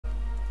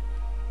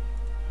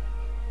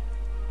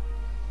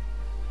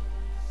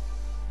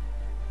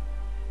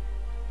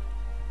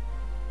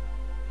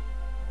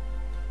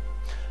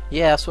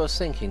Yeah, that's what I was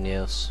thinking,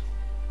 Niels.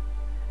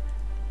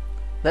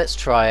 Let's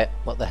try it.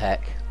 What the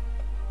heck?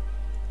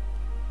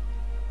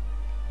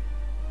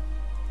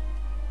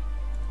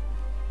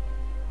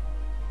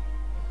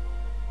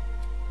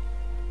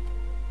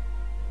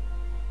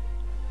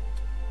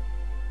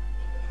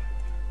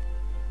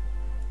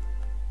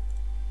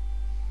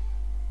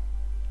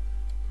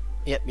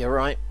 Yep, you're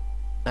right.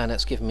 And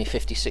it's given me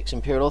 56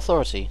 Imperial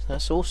Authority.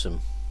 That's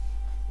awesome.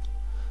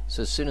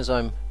 So as soon as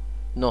I'm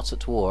not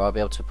at war, I'll be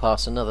able to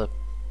pass another...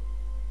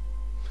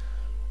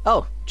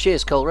 Oh,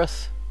 cheers,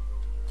 Colreth.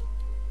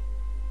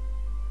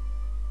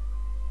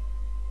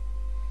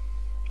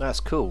 That's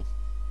cool.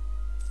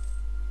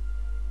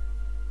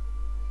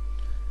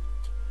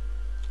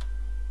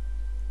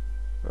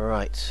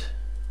 Right.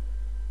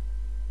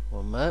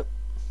 One more.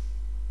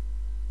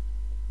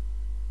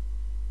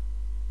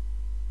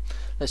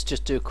 Let's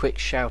just do a quick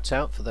shout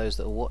out for those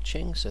that are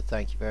watching, so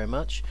thank you very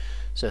much.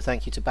 So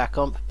thank you to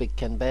Backomp, Big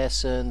Ken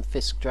Bearson,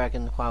 Fisk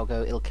Dragon,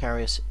 Hualgo,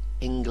 Ilcarius,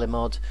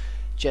 Inglemod,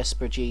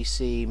 Jesper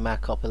GC,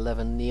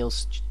 Macop11,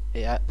 Niels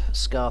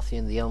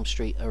Scarthian, The Elm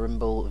Street,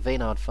 Arimble,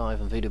 Vaynard5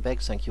 and Voodoo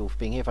Begs. Thank you all for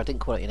being here. If I didn't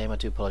call out your name, I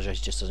do apologise,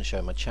 it just doesn't show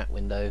in my chat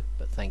window,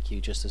 but thank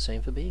you just the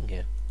same for being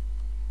here.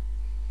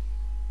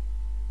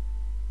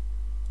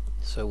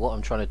 So what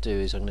I'm trying to do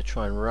is I'm going to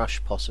try and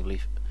rush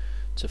possibly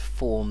to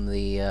form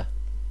the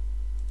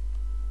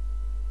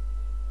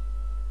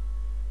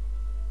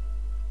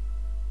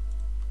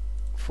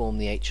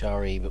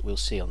HRE, but we'll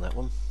see on that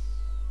one.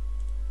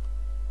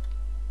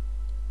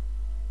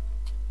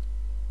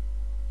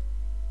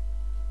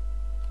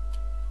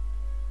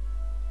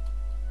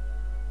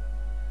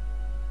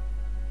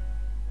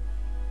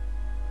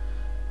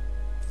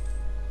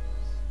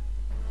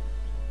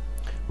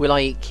 Will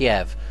I eat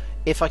Kiev?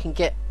 If I can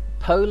get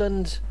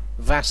Poland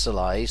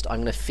vassalized,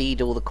 I'm going to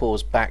feed all the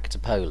cores back to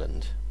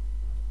Poland.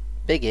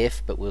 Big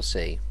if, but we'll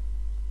see.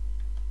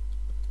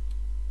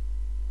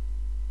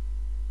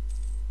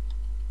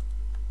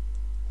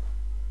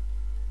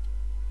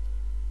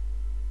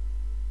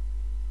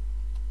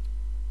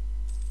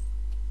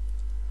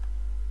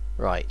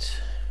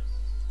 Right.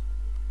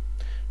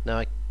 Now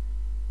I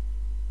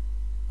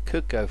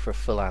could go for a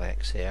full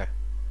annex here.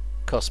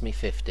 Cost me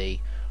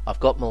 50. I've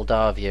got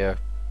Moldavia.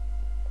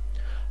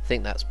 I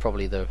think that's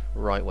probably the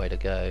right way to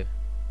go.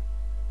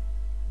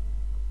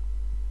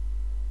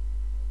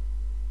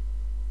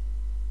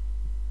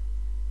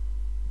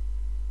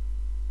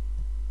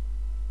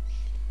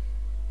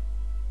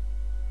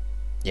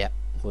 Yep,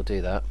 we'll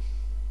do that.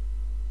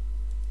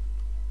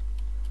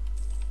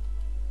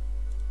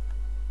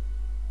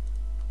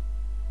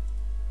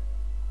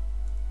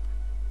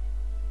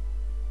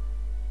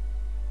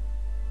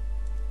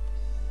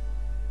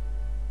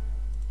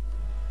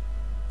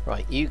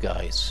 Right, you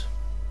guys.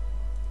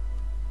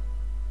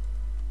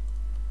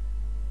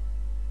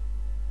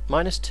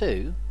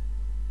 -2?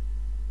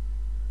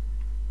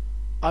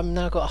 I've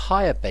now got a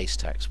higher base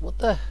tax. What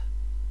the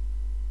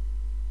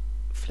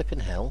flipping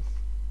hell?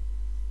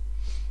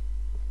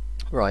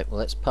 Right, well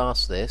let's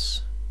pass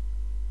this.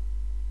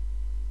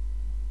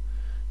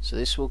 So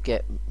this will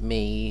get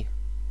me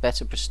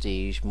better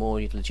prestige,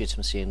 more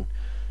legitimacy, and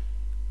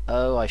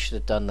oh, I should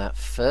have done that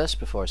first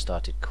before I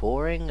started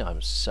coring.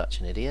 I'm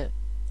such an idiot.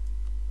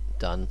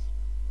 Done.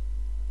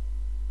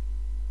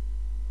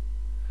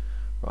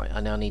 Right,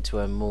 I now need to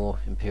earn more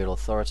Imperial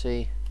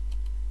Authority.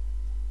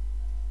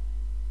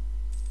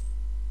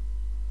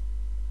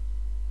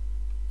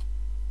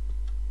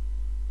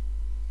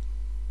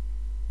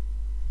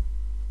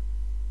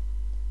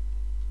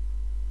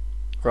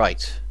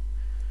 Right.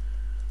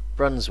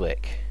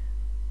 Brunswick.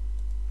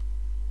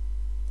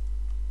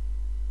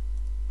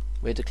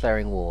 We're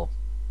declaring war.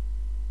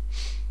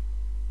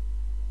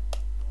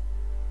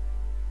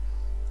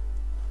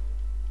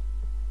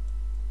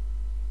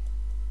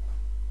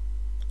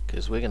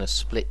 Because we're going to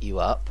split you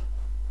up,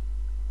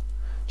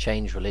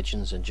 change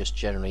religions, and just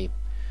generally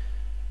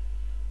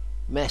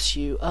mess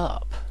you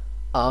up.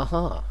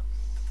 Aha.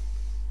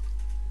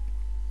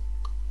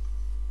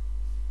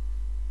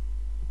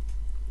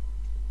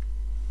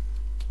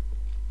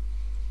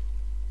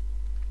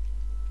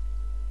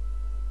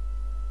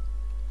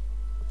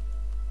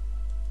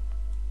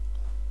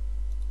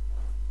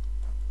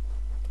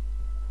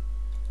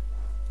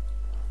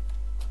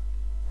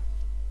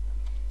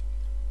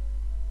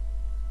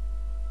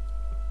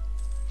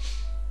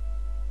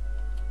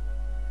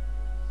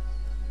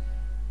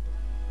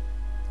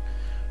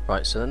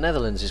 Right, so the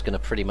Netherlands is going to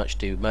pretty much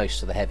do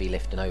most of the heavy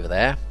lifting over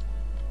there,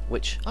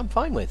 which I'm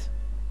fine with.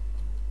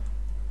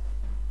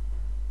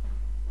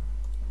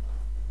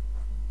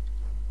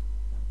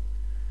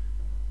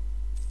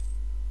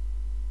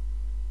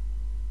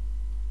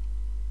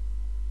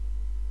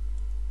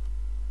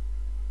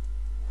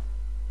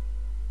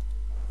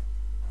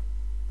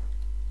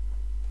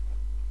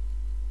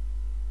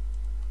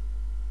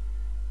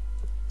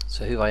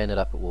 So who have I ended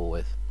up at war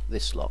with?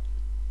 This lot.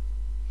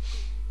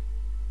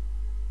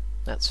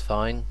 That's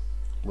fine.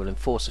 We'll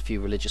enforce a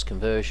few religious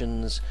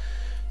conversions,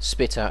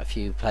 spit out a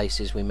few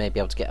places. We may be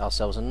able to get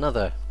ourselves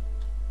another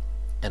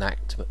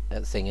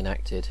thing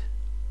enacted.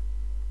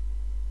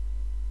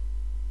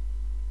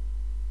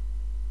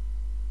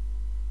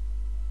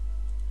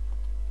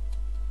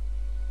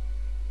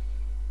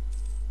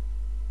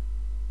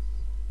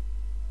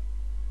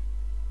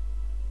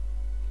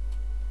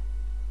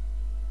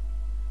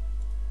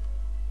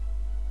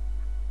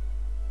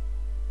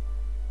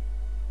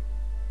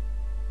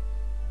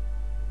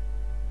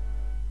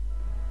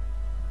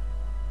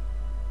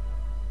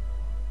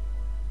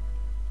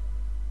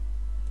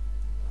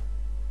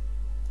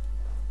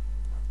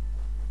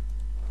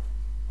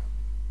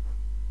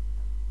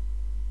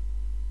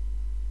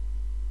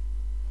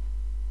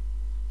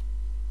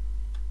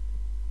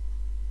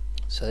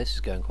 So this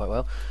is going quite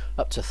well.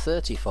 Up to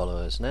 30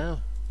 followers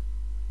now.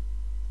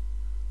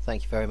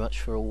 Thank you very much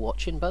for all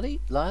watching,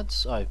 buddy,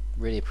 lads. I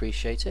really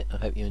appreciate it. I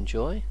hope you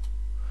enjoy.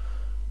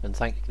 And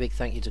big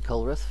thank you to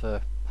Colreth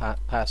for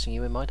passing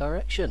you in my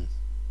direction.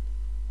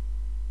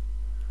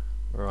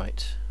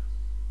 Right.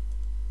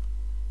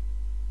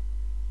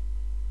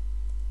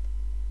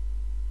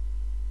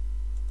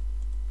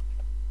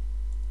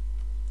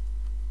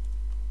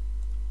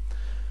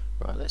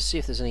 Right, let's see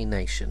if there's any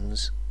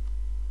nations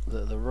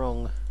that are the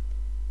wrong...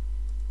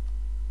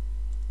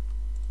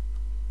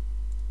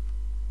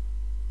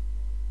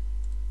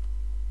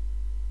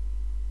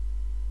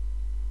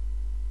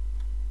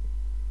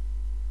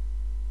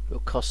 It will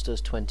cost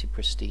us 20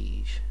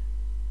 prestige.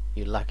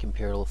 You lack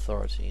imperial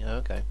authority.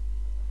 Okay.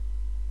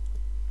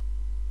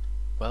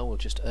 Well, we'll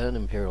just earn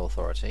imperial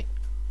authority.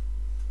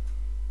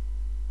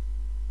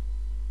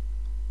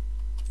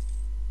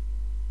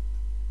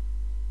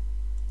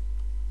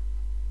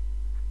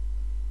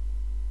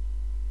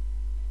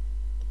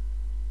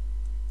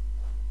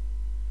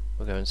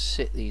 We'll go and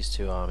sit these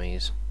two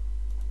armies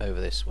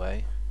over this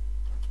way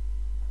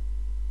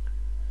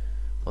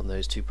on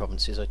those two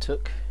provinces I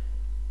took.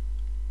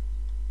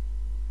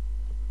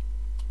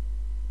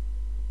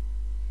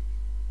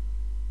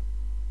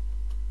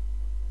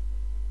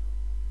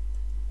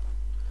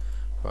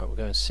 Right, we'll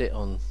go and sit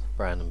on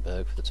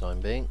Brandenburg for the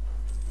time being.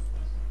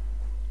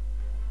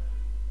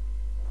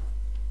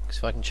 Because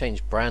if I can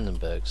change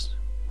Brandenburg's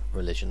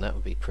religion, that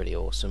would be pretty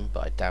awesome,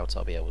 but I doubt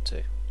I'll be able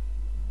to.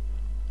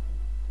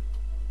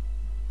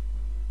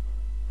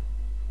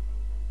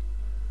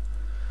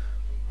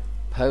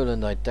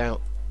 Poland, I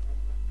doubt.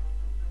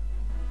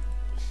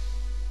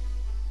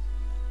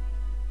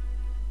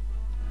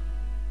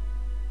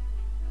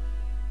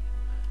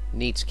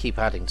 Need to keep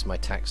adding to my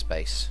tax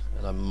base,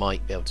 and I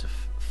might be able to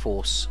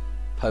force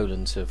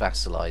Poland to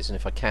vassalize, and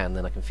if I can,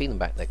 then I can feed them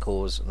back their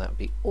cause, and that would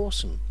be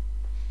awesome.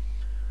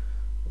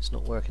 It's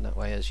not working that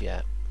way as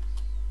yet.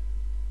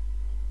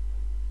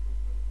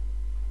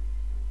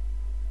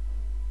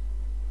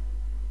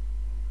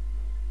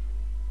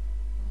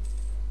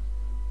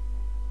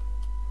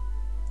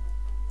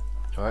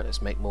 Alright,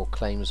 let's make more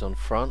claims on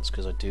France,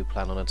 because I do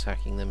plan on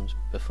attacking them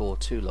before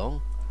too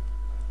long.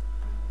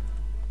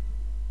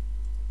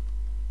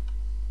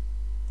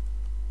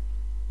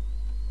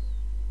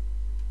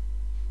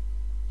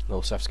 I'll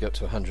also have to go up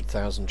to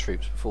 100,000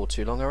 troops before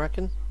too long, I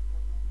reckon.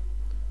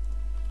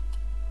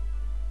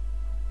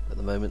 At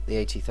the moment, the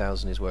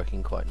 80,000 is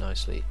working quite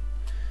nicely.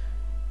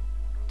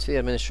 To the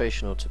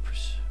administration or to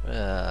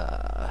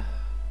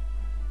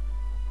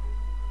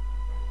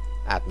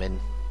admin,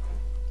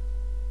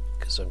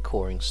 because I'm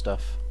coring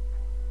stuff.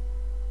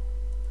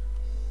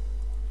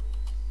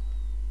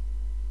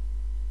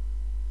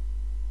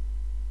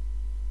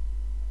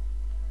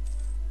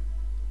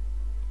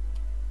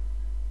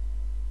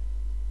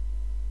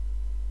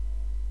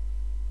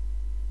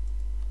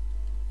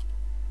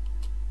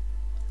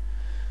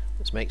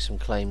 Let's make some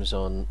claims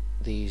on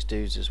these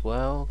dudes as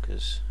well,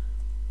 because,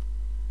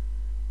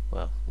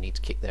 well, need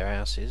to kick their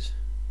asses.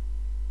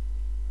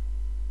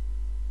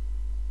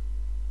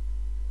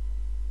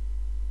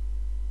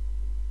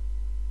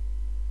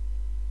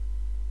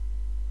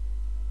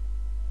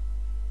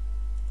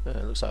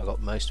 It looks like I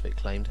got most of it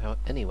claimed out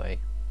anyway.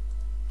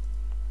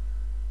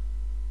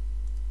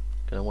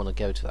 Gonna want to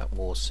go to that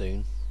war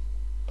soon.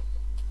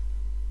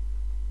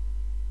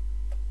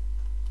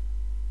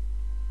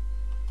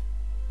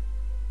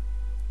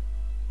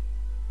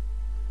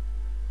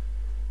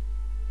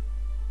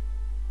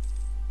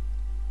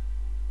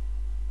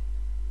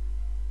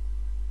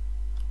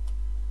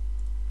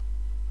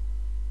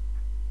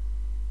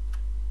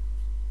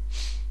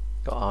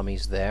 Got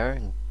armies there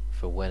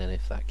for when and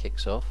if that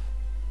kicks off.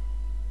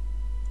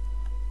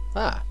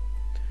 Ah!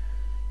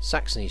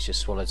 Saxony's just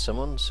swallowed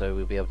someone, so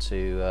we'll be able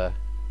to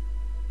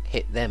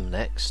hit them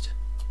next.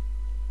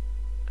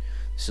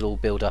 This will all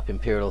build up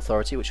imperial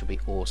authority, which will be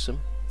awesome.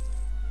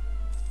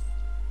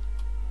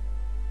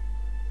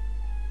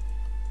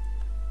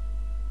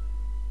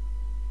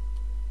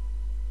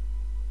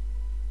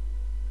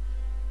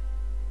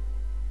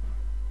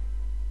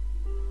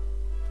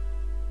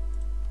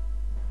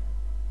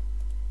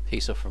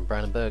 Peace off from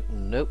Brandenburg.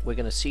 Nope, we're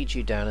going to siege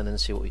you down and then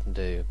see what we can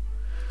do.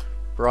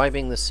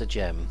 Bribing the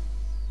Sagem.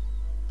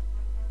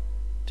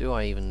 Do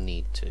I even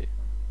need to?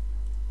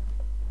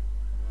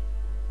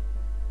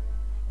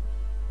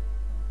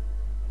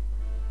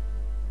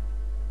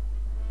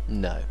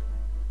 No.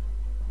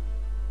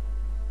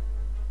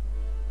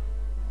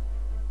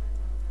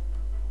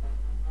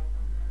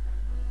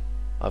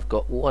 I've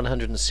got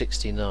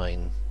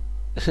 169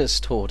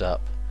 stored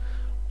up.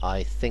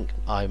 I think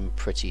I'm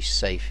pretty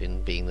safe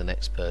in being the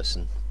next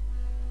person.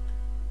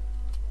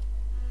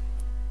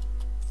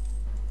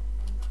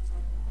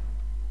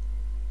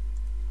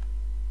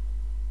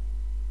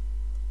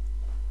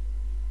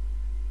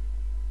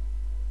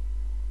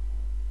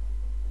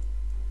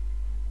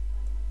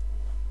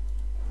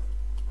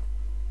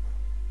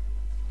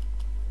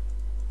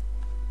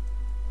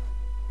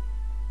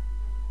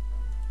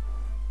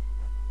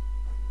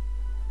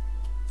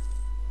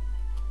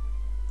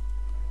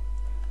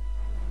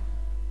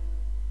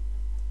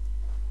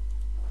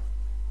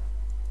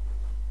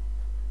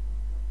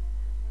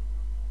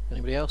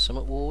 Anybody else I'm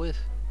at war with?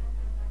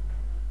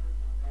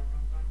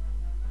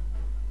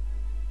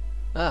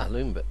 Ah,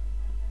 Loomberg.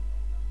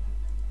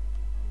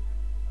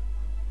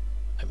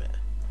 Wait a minute.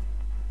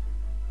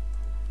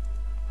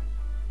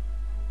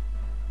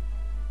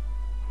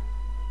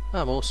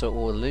 I'm also at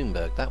war with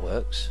Loomberg. That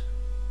works.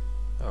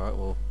 Alright,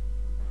 well,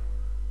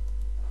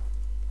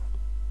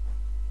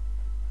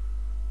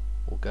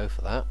 we'll go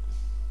for that.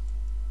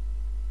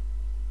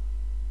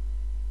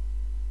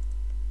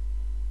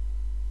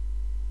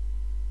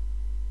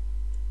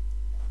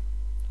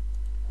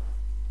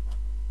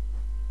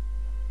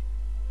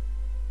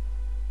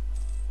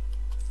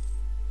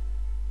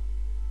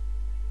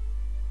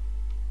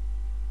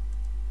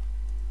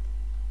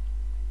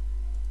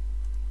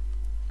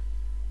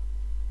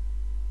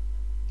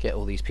 Get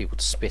all these people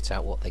to spit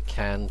out what they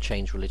can,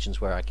 change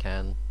religions where I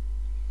can.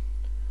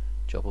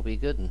 Job will be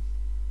good. And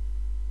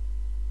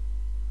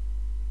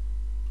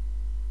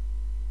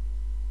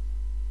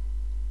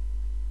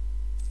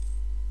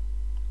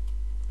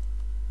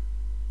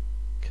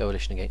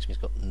coalition against me's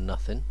got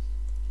nothing.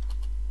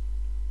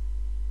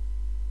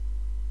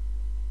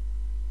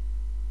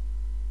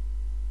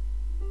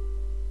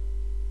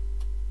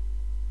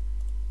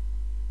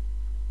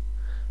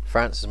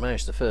 France has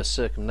managed the first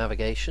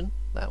circumnavigation.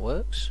 That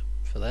works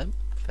for them.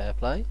 Fair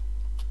play.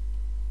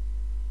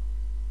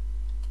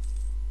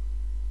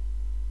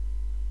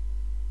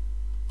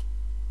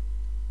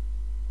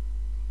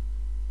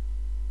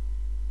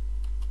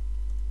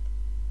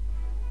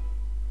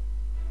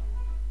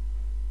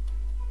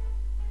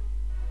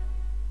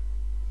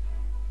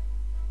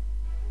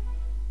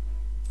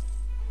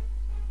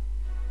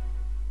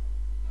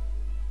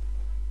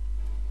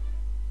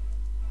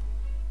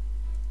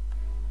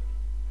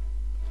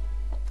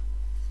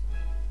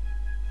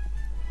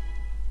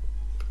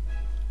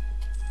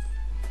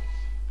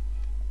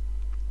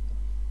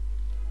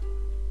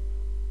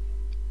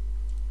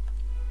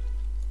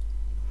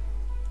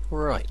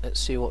 Right, let's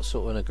see what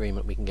sort of an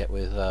agreement we can get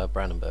with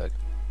Brandenburg.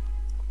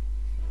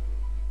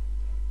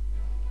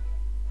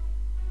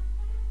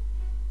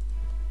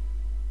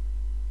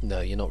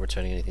 No, you're not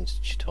returning anything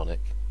to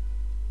Teutonic.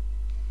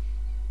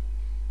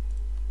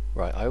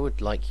 Right, I would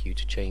like you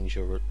to change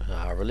your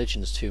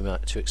religion's too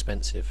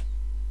expensive.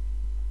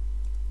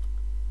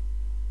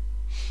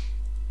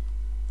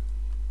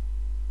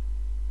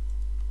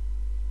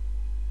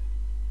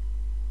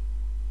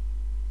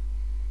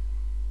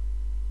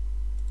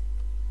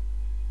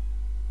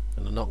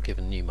 And I'm not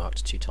giving Newmark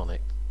to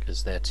Teutonic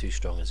because they're too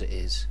strong as it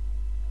is.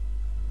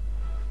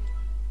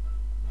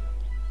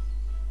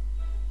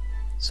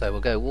 So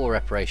we'll go war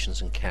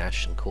reparations and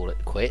cash and call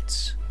it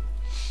quits.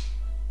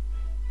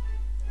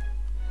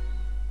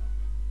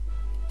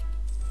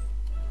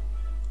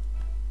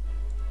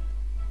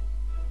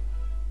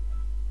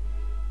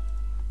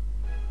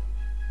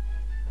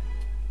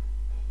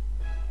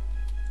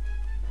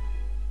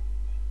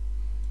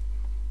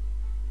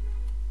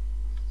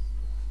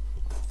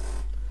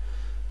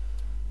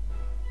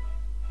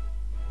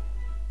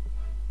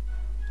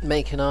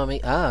 Make an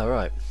army. Ah,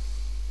 right.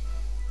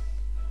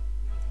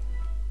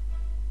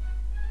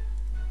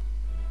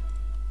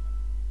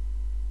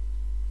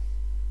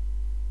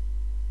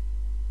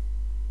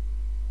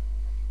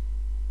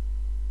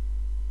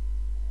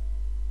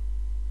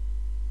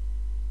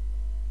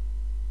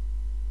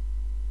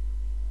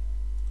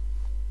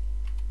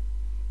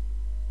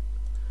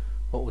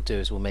 What we'll do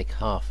is we'll make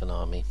half an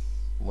army.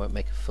 We won't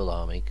make a full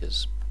army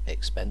because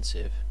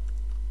expensive.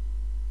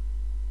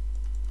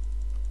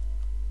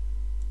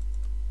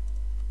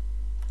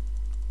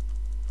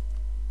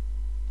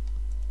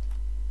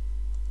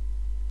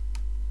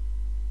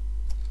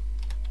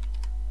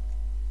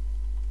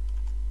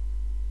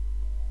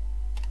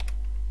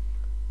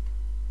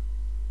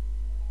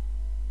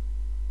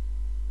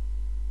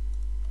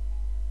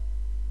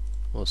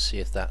 We'll see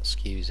if that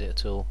skews it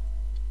at all.